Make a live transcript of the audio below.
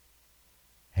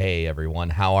Hey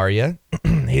everyone, how are you?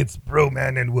 It's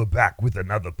Broman, and we're back with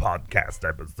another podcast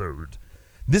episode.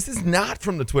 This is not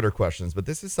from the Twitter questions, but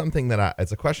this is something that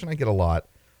it's a question I get a lot.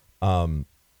 I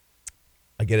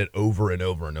get it over and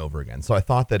over and over again. So I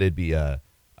thought that it'd be a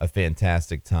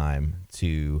fantastic time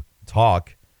to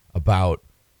talk about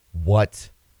what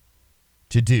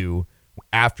to do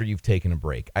after you've taken a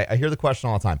break. I hear the question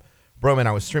all the time. Broman,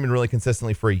 I was streaming really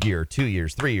consistently for a year, 2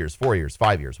 years, 3 years, 4 years,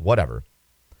 5 years, whatever.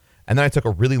 And then I took a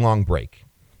really long break.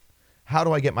 How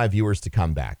do I get my viewers to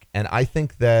come back? And I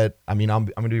think that, I'm going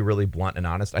to be really blunt and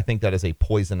honest. I think that is a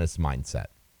poisonous mindset.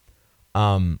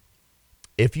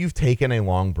 If you've taken a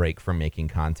long break from making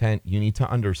content, you need to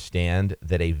understand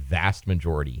that a vast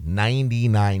majority,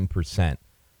 99%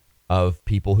 of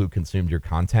people who consumed your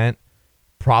content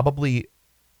probably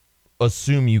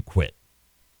assume you quit.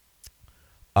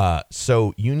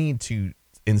 So you need to,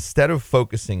 instead of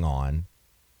focusing on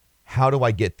how do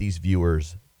I get these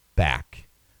viewers back,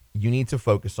 you need to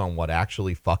focus on what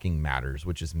actually fucking matters,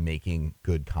 which is making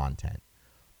good content.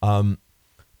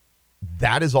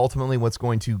 That is ultimately what's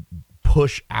going to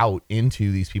push out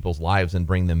into these people's lives and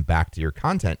bring them back to your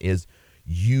content, is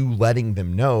you letting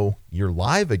them know you're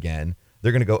live again.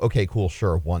 They're going to go, okay, cool,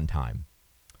 sure, 1 time,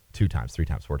 2 times, 3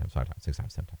 times, 4 times, 5 times, 6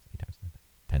 times, 7 times, 8 times,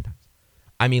 10 times.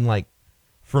 I mean, like,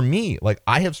 for me, like,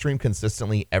 I have streamed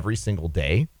consistently every single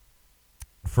day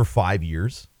for 5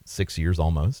 years, 6 years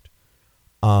almost.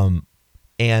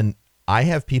 And I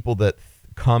have people that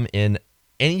come in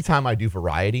anytime I do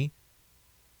variety,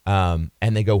 and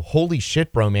they go, holy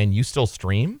shit, bro, man, you still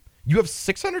stream? You have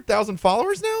 600,000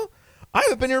 followers now? I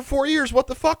haven't been here 4 years. What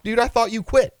the fuck, dude? I thought you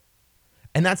quit.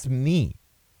 And that's me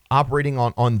operating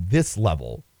on this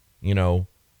level,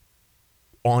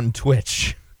 on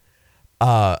Twitch.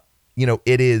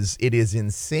 It is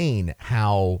insane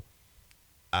how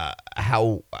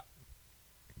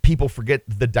people forget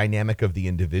the dynamic of the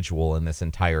individual in this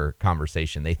entire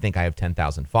conversation. They think I have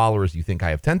 10,000 followers. You think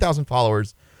I have 10,000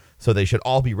 followers, so they should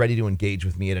all be ready to engage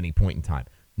with me at any point in time.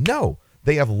 No,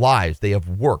 they have lives, they have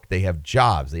work, they have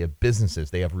jobs, they have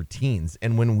businesses, they have routines.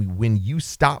 And when you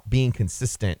stop being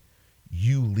consistent,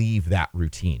 you leave that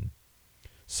routine.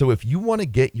 So if you want to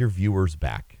get your viewers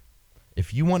back,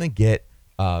 if you want to get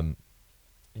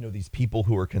these people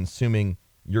who are consuming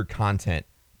your content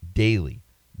daily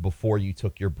before you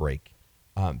took your break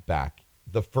back,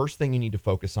 the first thing you need to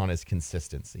focus on is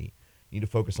consistency. You need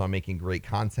to focus on making great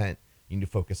content. You need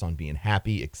to focus on being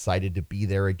happy, excited to be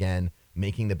there again,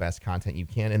 making the best content you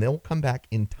can, and they'll come back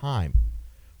in time.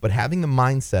 But having the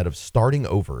mindset of starting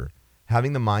over,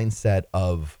 having the mindset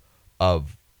of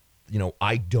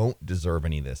I don't deserve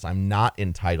any of this, I'm not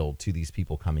entitled to these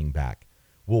people coming back,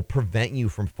 will prevent you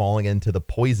from falling into the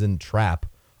poison trap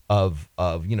of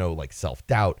like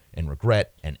self-doubt and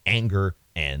regret and anger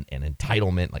and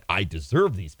entitlement. Like, I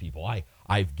deserve these people.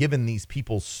 I've given these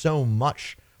people so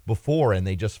much before and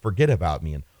they just forget about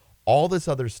me and all this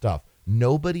other stuff.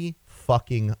 Nobody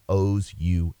fucking owes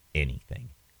you anything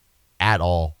at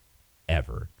all,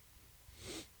 ever.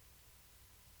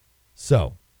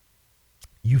 So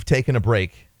you've taken a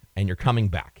break and you're coming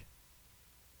back.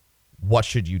 What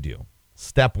should you do?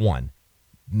 Step 1,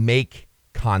 make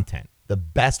content. The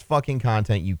best fucking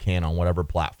content you can on whatever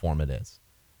platform it is.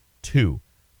 2,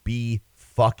 be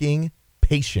fucking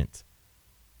patient.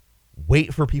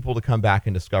 Wait for people to come back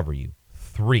and discover you.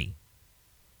 3,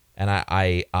 and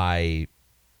I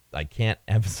can't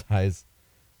emphasize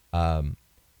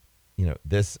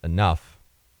this enough.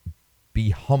 Be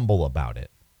humble about it.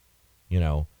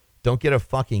 Don't get a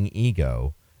fucking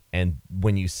ego, and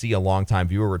when you see a longtime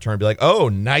viewer return, be like, oh,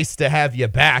 nice to have you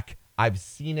back. I've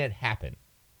seen it happen.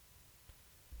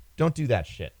 Don't do that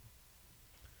shit.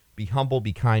 Be humble,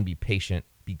 be kind, be patient,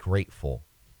 be grateful.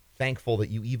 Thankful that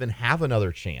you even have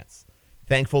another chance.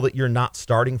 Thankful that you're not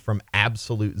starting from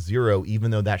absolute zero, even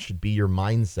though that should be your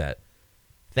mindset.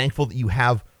 Thankful that you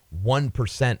have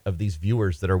 1% of these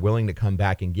viewers that are willing to come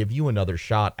back and give you another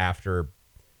shot after,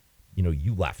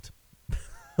 you left.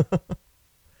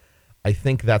 I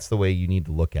think that's the way you need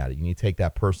to look at it. You need to take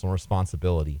that personal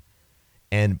responsibility.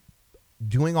 And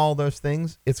doing all those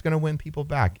things, it's going to win people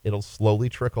back. It'll slowly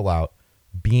trickle out.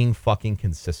 Being fucking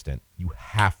consistent. You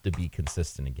have to be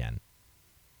consistent again.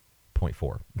 Point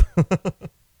 4.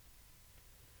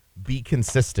 Be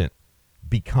consistent.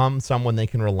 Become someone they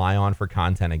can rely on for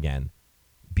content again.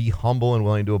 Be humble and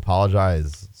willing to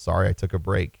apologize. Sorry, I took a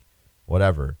break.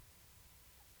 Whatever.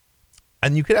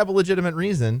 And you could have a legitimate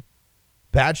reason.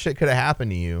 Bad shit could have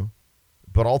happened to you.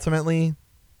 But ultimately,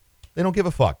 they don't give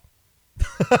a fuck.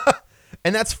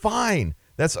 And that's fine.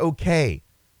 That's okay.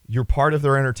 You're part of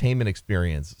their entertainment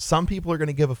experience. Some people are going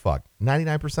to give a fuck.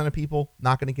 99% of people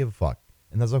not going to give a fuck.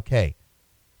 And that's okay.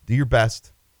 Do your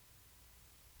best.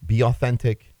 Be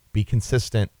authentic. Be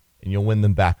consistent. And you'll win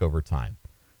them back over time.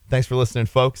 Thanks for listening,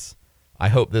 folks. I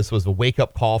hope this was a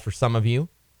wake-up call for some of you.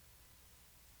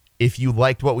 If you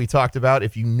liked what we talked about,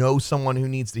 if you know someone who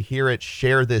needs to hear it,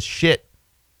 share this shit.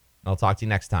 I'll talk to you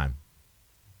next time.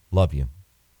 Love you.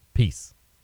 Peace.